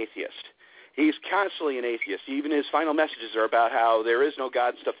as an atheist. He's constantly an atheist. Even his final messages are about how there is no God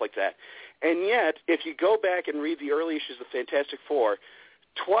and stuff like that. And yet, if you go back and read the early issues of Fantastic Four,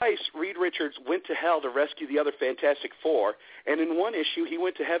 twice Reed Richards went to hell to rescue the other Fantastic Four, and in one issue he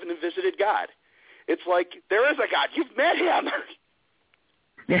went to heaven and visited God. It's like, there is a God. You've met him.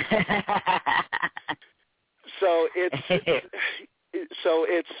 So it's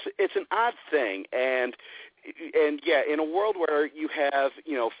an odd thing, and yeah, in a world where you have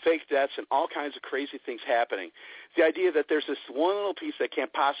fake deaths and all kinds of crazy things happening, the idea that there's this one little piece that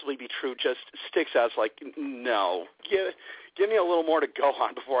can't possibly be true just sticks out. It's like, no, give me a little more to go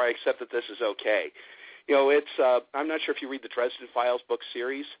on before I accept that this is okay. It's I'm not sure if you read the Dresden Files book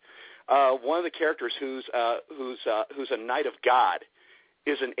series. One of the characters who's a knight of God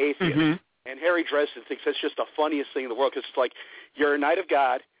is an atheist. Mm-hmm. And Harry Dresden thinks that's just the funniest thing in the world because it's like, you're a knight of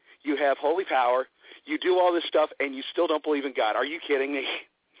God, you have holy power, you do all this stuff, and you still don't believe in God. Are you kidding me?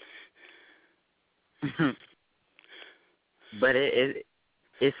 But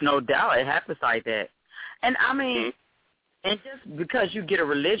it's no doubt it happens like that. And I mean, and just because you get a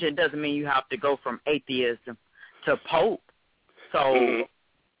religion doesn't mean you have to go from atheism to Pope. So, I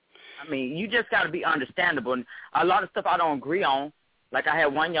mean, you just got to be understandable. And a lot of stuff I don't agree on. Like I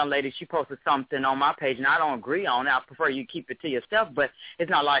had one young lady, she posted something on my page, and I don't agree on it. I prefer you keep it to yourself, but it's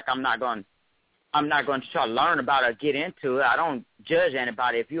not like I'm not going to try to learn about it or get into it. I don't judge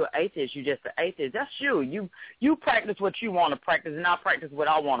anybody. If you're an atheist, you're just an atheist. That's you. You practice what you want to practice, and I practice what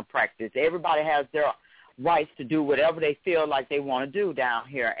I want to practice. Everybody has their rights to do whatever they feel like they want to do down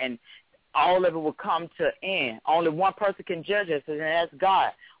here, and all of it will come to an end. Only one person can judge us, and that's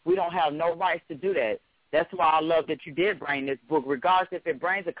God. We don't have no rights to do that. That's why I love that you did bring this book. Regardless if it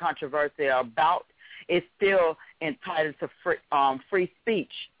brings a controversy about, it's still entitled to free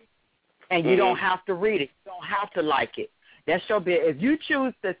speech. And you don't have to read it. You don't have to like it. That's your business. If you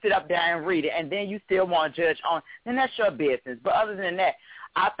choose to sit up there and read it and then you still want to judge on, then that's your business. But other than that,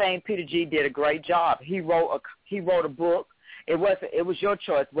 I think Peter G. did a great job. He wrote a book. It was your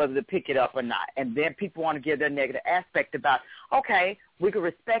choice whether to pick it up or not. And then people want to give their negative aspect about, okay, we can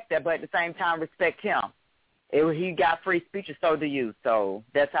respect that, but at the same time respect him. He got free speech, and so do you. So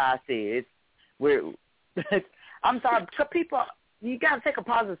that's how I see it. I'm sorry, people, you got to take a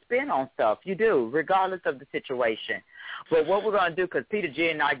positive spin on stuff. You do, regardless of the situation. But what we're going to do, because Peter G.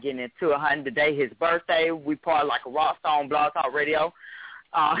 and I getting into it, today his birthday. We party like a rock star on Blog Talk Radio.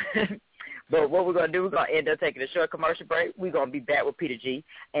 But what we're going to do, we're going to end up taking a short commercial break. We're going to be back with Peter G.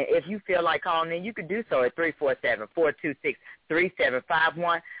 And if you feel like calling in, you can do so at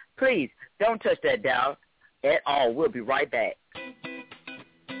 347-426-3751. Please, don't touch that dial at all. We'll be right back.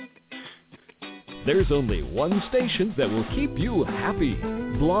 There's only one station that will keep you happy.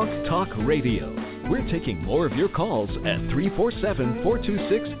 Blog Talk Radio. We're taking more of your calls at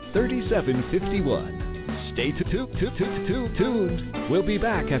 347-426-3751. Stay tuned. We'll be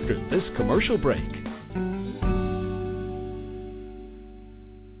back after this commercial break.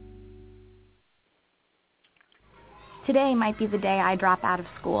 Today might be the day I drop out of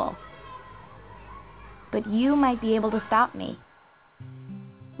school. But you might be able to stop me.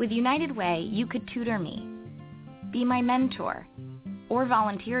 With United Way, you could tutor me, be my mentor, or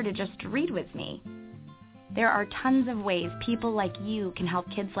volunteer to just read with me. There are tons of ways people like you can help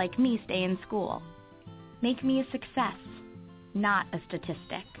kids like me stay in school. Make me a success, not a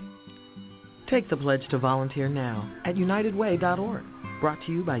statistic. Take the pledge to volunteer now at unitedway.org. Brought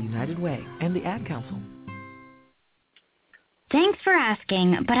to you by United Way and the Ad Council. Thanks for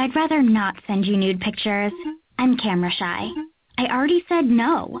asking, but I'd rather not send you nude pictures. I'm camera shy. I already said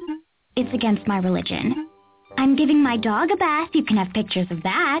no. It's against my religion. I'm giving my dog a bath. You can have pictures of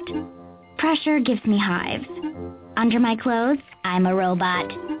that. Pressure gives me hives. Under my clothes, I'm a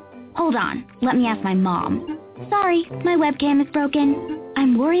robot. Hold on, let me ask my mom. Sorry, my webcam is broken.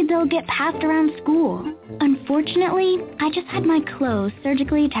 I'm worried they'll get passed around school. Unfortunately, I just had my clothes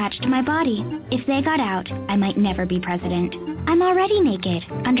surgically attached to my body. If they got out, I might never be president. I'm already naked,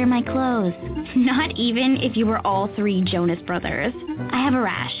 under my clothes. Not even if you were all three Jonas Brothers. I have a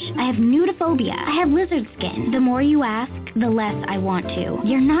rash. I have nudophobia. I have lizard skin. The more you ask, the less I want to.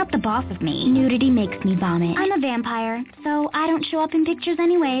 You're not the boss of me. Nudity makes me vomit. I'm a vampire, so I don't show up in pictures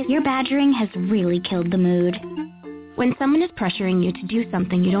anyways. Your badgering has really killed the mood. When someone is pressuring you to do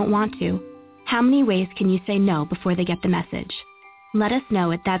something you don't want to, how many ways can you say no before they get the message? Let us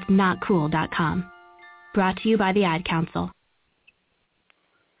know at that'snotcool.com. Brought to you by the Ad Council.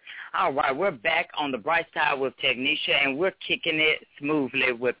 All right, we're back on the bright side with Technisha, and we're kicking it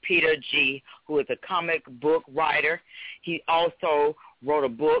smoothly with Peter G., who is a comic book writer. He also wrote a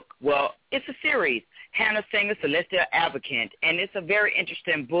book. Well, it's a series, Hannah Singer, Celestial Advocate, and it's a very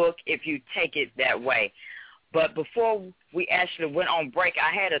interesting book if you take it that way. But before we actually went on break,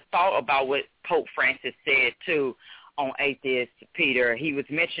 I had a thought about what Pope Francis said, too, on Atheist Peter. He was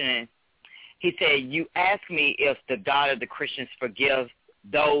mentioning, he said, you ask me if the God of the Christians forgives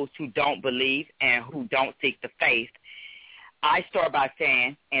those who don't believe and who don't seek the faith. I start by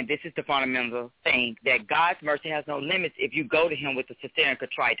saying, and this is the fundamental thing, that God's mercy has no limits if you go to him with a sincere and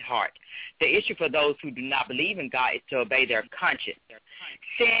contrite heart. The issue for those who do not believe in God is to obey their conscience.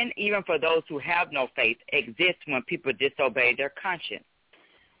 Sin, even for those who have no faith, exists when people disobey their conscience.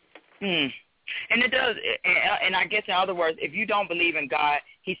 And it does, and I guess in other words, if you don't believe in God,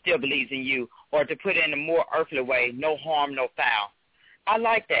 he still believes in you. Or to put it in a more earthly way, no harm, no foul. I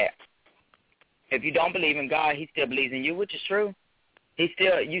like that. If you don't believe in God, he still believes in you, which is true. You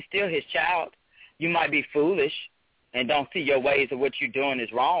still his child. You might be foolish and don't see your ways of what you're doing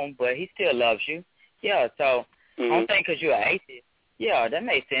is wrong, but he still loves you. Yeah, so I don't think because you're an atheist. Yeah, that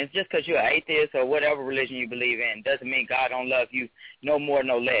makes sense. Just because you're an atheist or whatever religion you believe in doesn't mean God don't love you no more,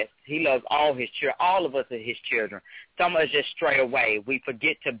 no less. He loves all his children. All of us are his children. Some of us just stray away. We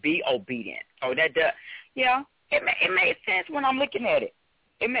forget to be obedient. So that does, yeah, it made sense when I'm looking at it.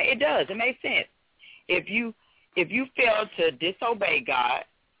 It does. It makes sense. If you fail to disobey God,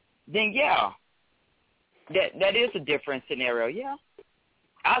 then yeah, that is a different scenario. Yeah,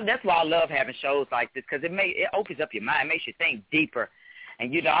 that's why I love having shows like this, because it opens up your mind, makes you think deeper.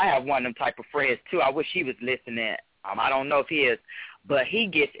 And you know, I have one of them type of friends too. I wish he was listening. I don't know if he is, but he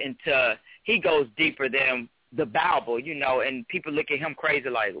goes deeper than the Bible, you know. And people look at him crazy,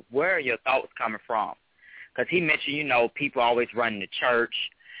 like, where are your thoughts coming from? Because he mentioned, you know, people always running the church.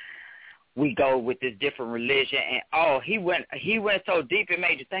 We go with this different religion, and he went so deep it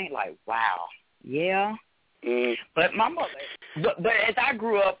made you think like, wow, yeah. But my mother, but as I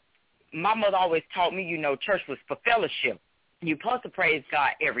grew up, my mother always taught me, church was for fellowship. You're supposed to praise God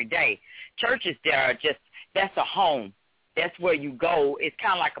every day. Churches there are that's a home. That's where you go. It's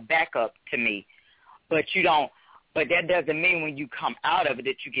kind of like a backup to me. But that doesn't mean when you come out of it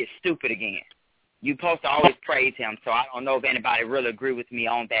that you get stupid again. You're supposed to always praise him. So I don't know if anybody really agree with me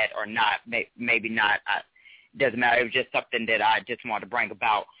on that or not. Maybe not. It doesn't matter. It was just something that I just wanted to bring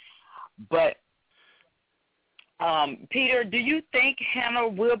about. But, Peter, do you think Hannah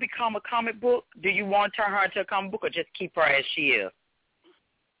will become a comic book? Do you want to turn her into a comic book or just keep her as she is?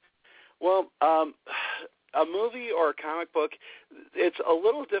 Well, a movie or a comic book, it's a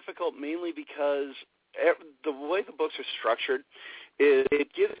little difficult mainly because the way the books are structured, it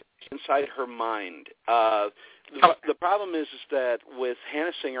gives inside her mind. The problem is that with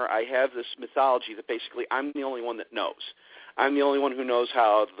Hannah Singer, I have this mythology that basically I'm the only one that knows. I'm the only one who knows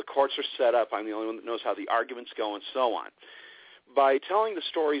how the courts are set up. I'm the only one that knows how the arguments go and so on. By telling the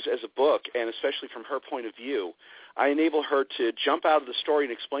stories as a book, and especially from her point of view, I enable her to jump out of the story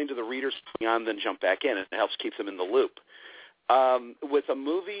and explain to the readers what's going on, then jump back in. It helps keep them in the loop. With a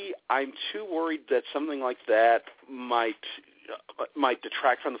movie, I'm too worried that something like that might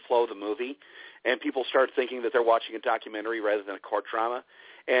detract from the flow of the movie, and people start thinking that they're watching a documentary rather than a court drama.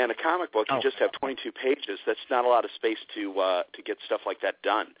 And a comic book, you just have 22 pages. That's not a lot of space to get stuff like that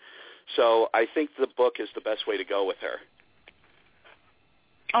done. So I think the book is the best way to go with her.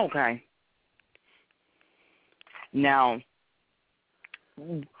 Okay. Now,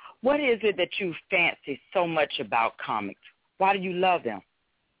 what is it that you fancy so much about comics? Why do you love them?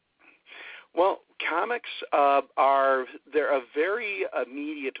 Well, comics they're a very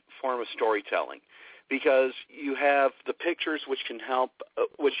immediate form of storytelling because you have the pictures which can help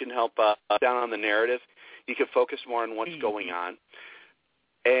down on the narrative. You can focus more on what's going on,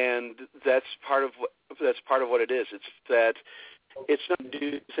 and that's part of what it is. It's that it's not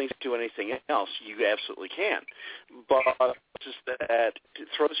do things to do anything else. You absolutely can, but it's just that it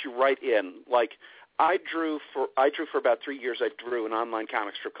throws you right in. Like I drew for about 3 years. I drew an online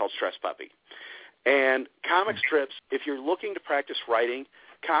comic strip called Stress Puppy. And comic strips, if you're looking to practice writing,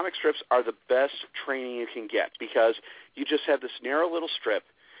 comic strips are the best training you can get because you just have this narrow little strip.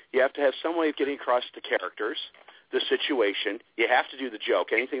 You have to have some way of getting across the characters, the situation. You have to do the joke.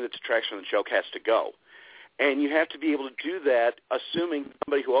 Anything that detracts from the joke has to go. And you have to be able to do that assuming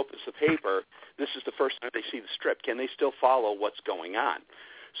somebody who opens the paper, this is the first time they see the strip. Can they still follow what's going on?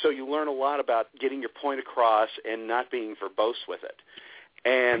 So you learn a lot about getting your point across and not being verbose with it.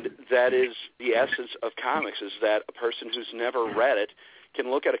 And that is the essence of comics, is that a person who's never read it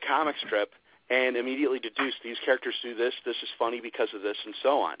can look at a comic strip and immediately deduce these characters do this is funny because of this, and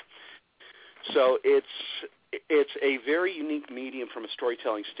so on. So it's a very unique medium from a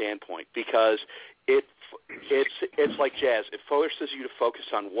storytelling standpoint because it's like jazz. It forces you to focus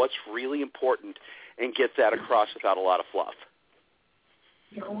on what's really important and get that across without a lot of fluff.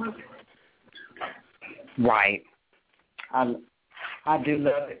 Right. I do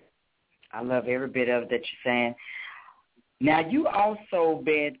love it. I love every bit of it that you're saying. Now, you also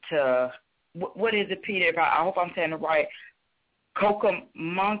been to, what is it, Peter? I hope I'm saying it right. Kokomo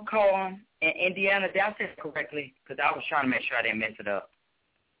in Indiana. Did I say it correctly? Because I was trying to make sure I didn't mess it up.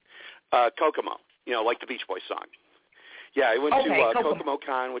 Kokomo, like the Beach Boys song. Yeah, I went to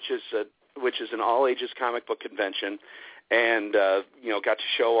Kokomo-Con, which is an all-ages comic book convention, and got to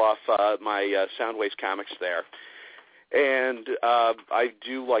show off my Soundwaves comics there. And I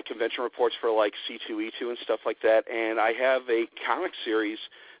do convention reports for C2E2 and stuff like that. And I have a comic series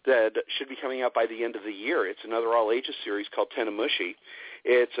that should be coming out by the end of the year. It's another all-ages series called Tenemushi.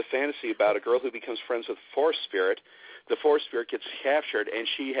 It's a fantasy about a girl who becomes friends with a forest spirit. The forest spirit gets captured, and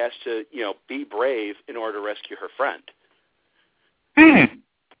she has to, be brave in order to rescue her friend.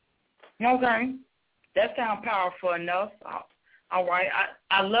 Okay. That sounds powerful enough. All right.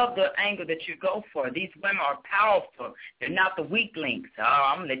 I love the angle that you go for. These women are powerful. They're not the weaklings.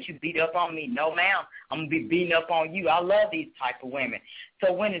 I'm going to let you beat up on me. No, ma'am. I'm going to be beating up on you. I love these type of women.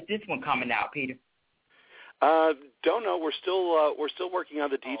 So when is this one coming out, Peter? Don't know. We're still working on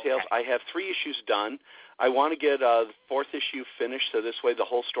the details. Okay. I have 3 issues done. I want to get the 4th issue finished so this way the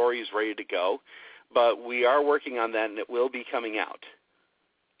whole story is ready to go. But we are working on that, and it will be coming out.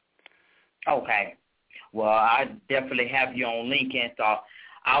 Okay. Well, I definitely have you on LinkedIn, so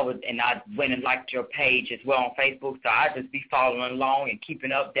I went and liked your page as well on Facebook, so I just be following along and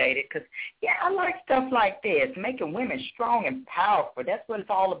keeping updated because, yeah, I like stuff like this, making women strong and powerful. That's what it's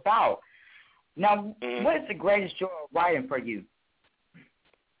all about. Now, what is the greatest joy of writing for you?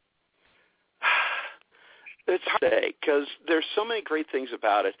 It's hard to say because there's so many great things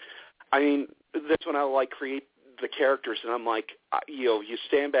about it. I mean, that's when I create the characters, and I'm like, you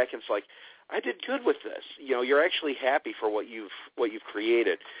stand back and it's like, I did good with this. You're actually happy for what you've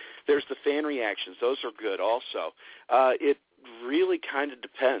created. There's the fan reactions; those are good also. It really kind of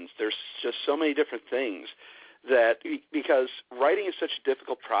depends. There's just so many different things that, because writing is such a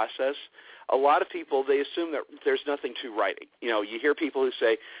difficult process, a lot of people, they assume that there's nothing to writing. You hear people who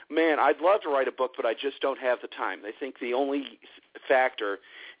say, man, I'd love to write a book, but I just don't have the time. They think the only factor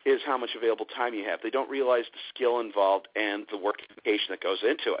is how much available time you have. They don't realize the skill involved and the workification that goes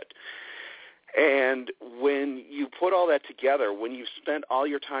into it. And when you put all that together, when you've spent all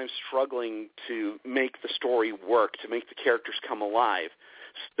your time struggling to make the story work, to make the characters come alive,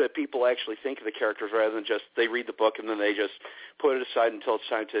 so that people actually think of the characters rather than just they read the book and then they just put it aside until it's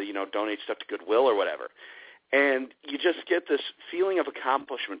time to, donate stuff to Goodwill or whatever. And you just get this feeling of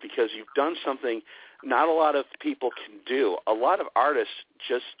accomplishment because you've done something not a lot of people can do. A lot of artists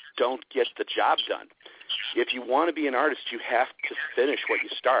just don't get the job done. If you want to be an artist, you have to finish what you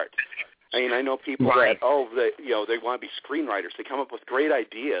start. I mean, I know people that, they want to be screenwriters. They come up with great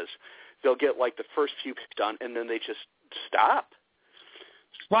ideas. They'll get like the first few done, and then they just stop.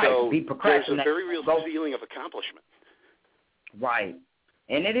 Right, so be procrastinating. There's a very real feeling of accomplishment. Right,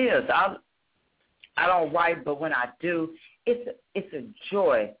 and it is. I don't write, but when I do, it's a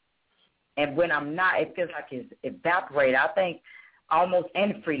joy. And when I'm not, it feels like it's evaporated. I think almost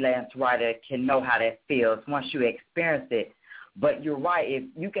any freelance writer can know how that feels once you experience it. But you're right. If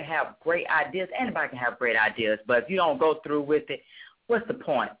you can have great ideas, anybody can have great ideas. But if you don't go through with it, what's the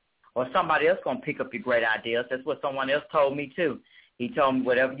point? Or somebody else going to pick up your great ideas. That's what someone else told me, too. He told me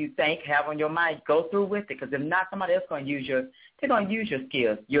whatever you think, have on your mind, go through with it. Because if not, somebody else going to use they're going to use your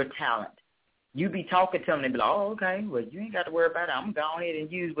skills, your talent. You be talking to them and be like, oh, okay, well, you ain't got to worry about it. I'm going to go ahead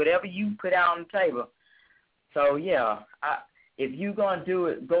and use whatever you put out on the table. So, yeah, if you're going to do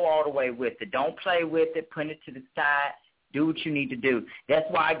it, go all the way with it. Don't play with it. Put it to the side. Do what you need to do. That's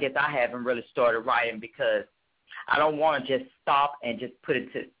why I guess I haven't really started writing, because I don't want to just stop and just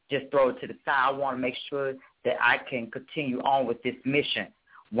throw it to the side. I want to make sure that I can continue on with this mission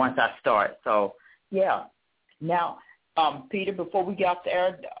once I start. So, yeah. Now, Peter, before we get off the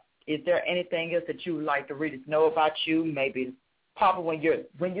air, is there anything else that you would like the readers to know about you? Maybe, Papa, when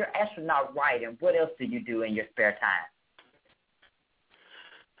you're actually not writing, what else do you do in your spare time?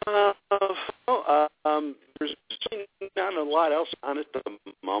 There's not a lot else on it at the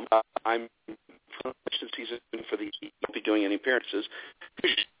moment. I'm since season for the won't be doing any appearances.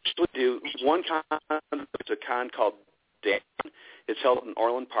 Usually do one con. It's a con called Dan. It's held in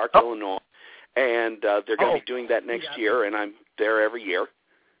Orland Park, Illinois, and they're going to be doing that next year. And I'm there every year.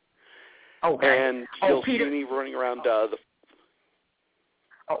 Okay. And you'll see me running around the.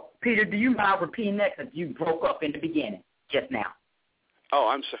 Oh, Peter, do you mind repeating that? Because you broke up in the beginning just now. Oh,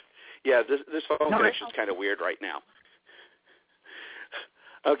 I'm sorry. Yeah, this phone connection is kind of weird right now.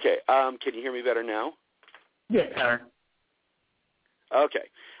 Okay, can you hear me better now? Yes, sir. Okay.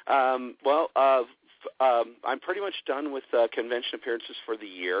 I'm pretty much done with convention appearances for the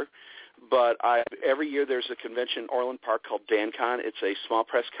year, but every year there's a convention in Orland Park called DanCon. It's a small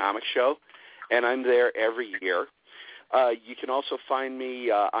press comic show, and I'm there every year. You can also find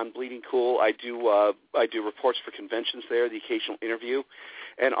me on Bleeding Cool. I do reports for conventions there, the occasional interview,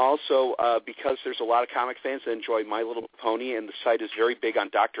 and also because there's a lot of comic fans that enjoy My Little Pony, and the site is very big on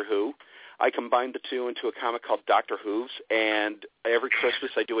Doctor Who. I combined the two into a comic called Doctor Who's, and every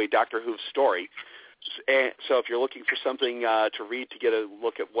Christmas I do a Doctor Who story. And so if you're looking for something to read to get a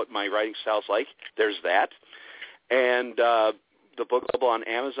look at what my writing style's like, there's that. And the book available on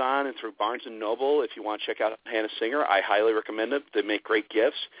Amazon and through Barnes & Noble. If you want to check out Hannah Singer, I highly recommend it. They make great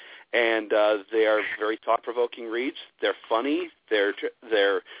gifts, and they are very thought-provoking reads. They're funny. They're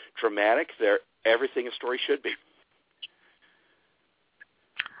dramatic. They're everything a story should be.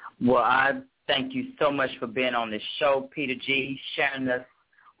 Well, I thank you so much for being on this show, Peter G., sharing us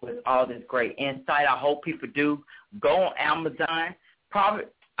with all this great insight. I hope people do go on Amazon.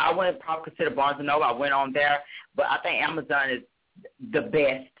 I wouldn't probably consider Barnes & Noble. I went on there, but I think Amazon is the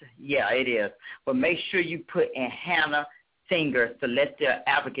best. Yeah, it is. But make sure you put in Hannah Singer, Celestial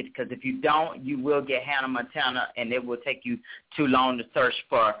Advocate, because if you don't, you will get Hannah Montana, and it will take you too long to search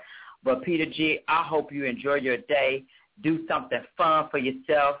for. But Peter G., I hope you enjoy your day. Do something fun for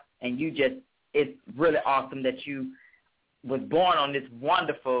yourself, and it's really awesome that you was born on this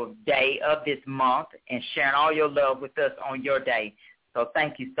wonderful day of this month and sharing all your love with us on your day. So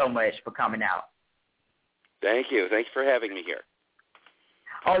thank you so much for coming out. Thank you. Thanks for having me here.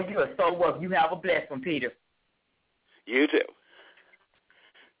 Oh, you are so welcome. You have a blessed one, Peter. You too.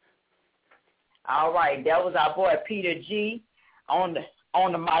 All right. That was our boy Peter G. on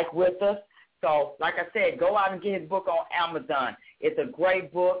the mic with us. So, like I said, go out and get his book on Amazon. It's a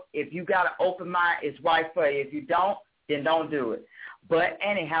great book. If you got an open mind, it's right for you. If you don't, then don't do it. But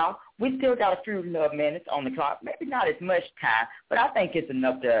anyhow, we still got a few minutes on the clock. Maybe not as much time, but I think it's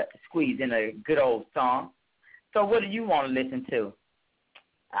enough to squeeze in a good old song. So what do you want to listen to?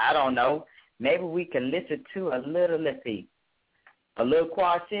 I don't know. Maybe we can listen to a little, let's see, a little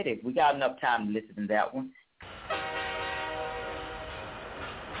Quad City. We got enough time to listen to that one.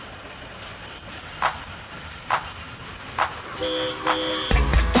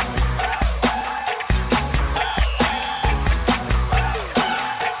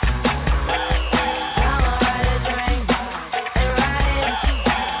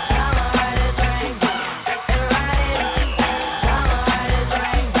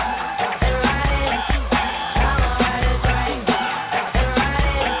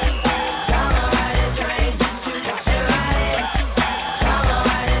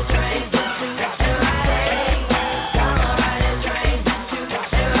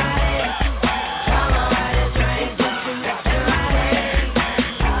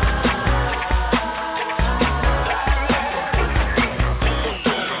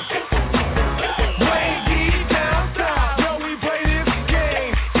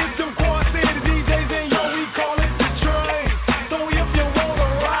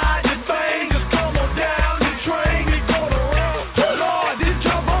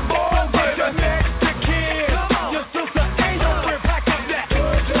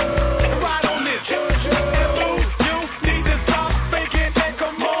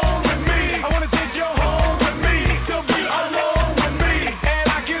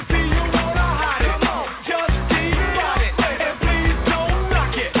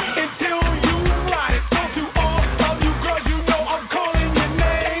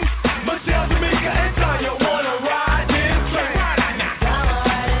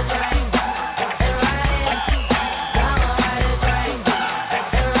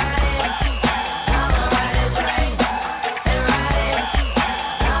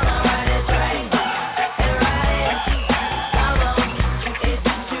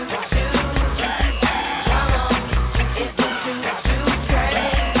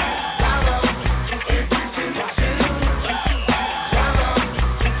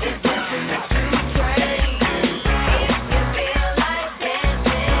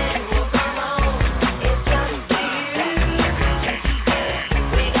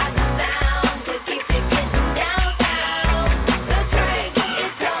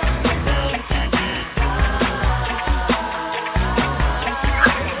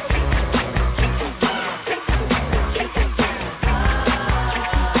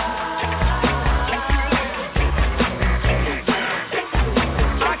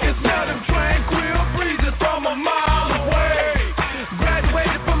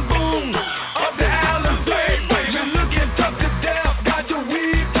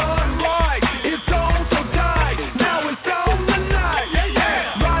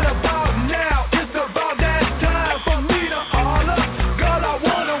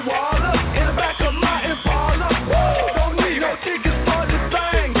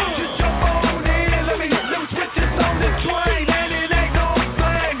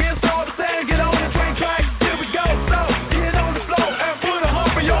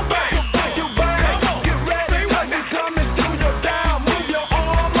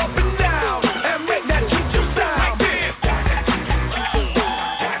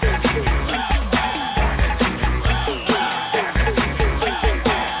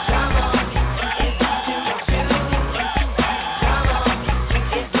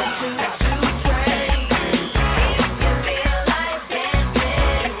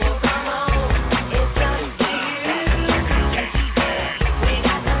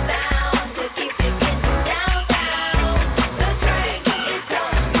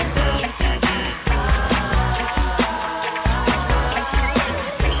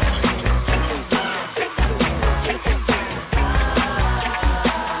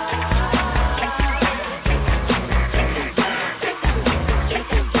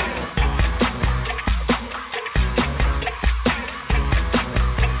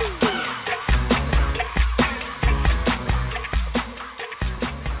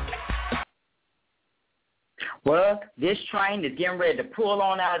 Well, this train is getting ready to pull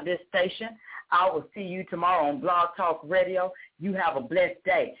on out of this station. I will see you tomorrow on Blog Talk Radio. You have a blessed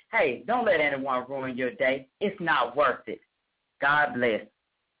day. Hey, don't let anyone ruin your day. It's not worth it. God bless.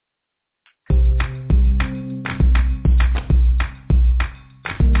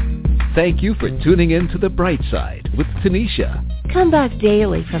 Thank you for tuning in to The Bright Side with Tanisha. Come back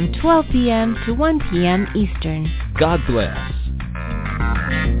daily from 12 p.m. to 1 p.m. Eastern. God bless.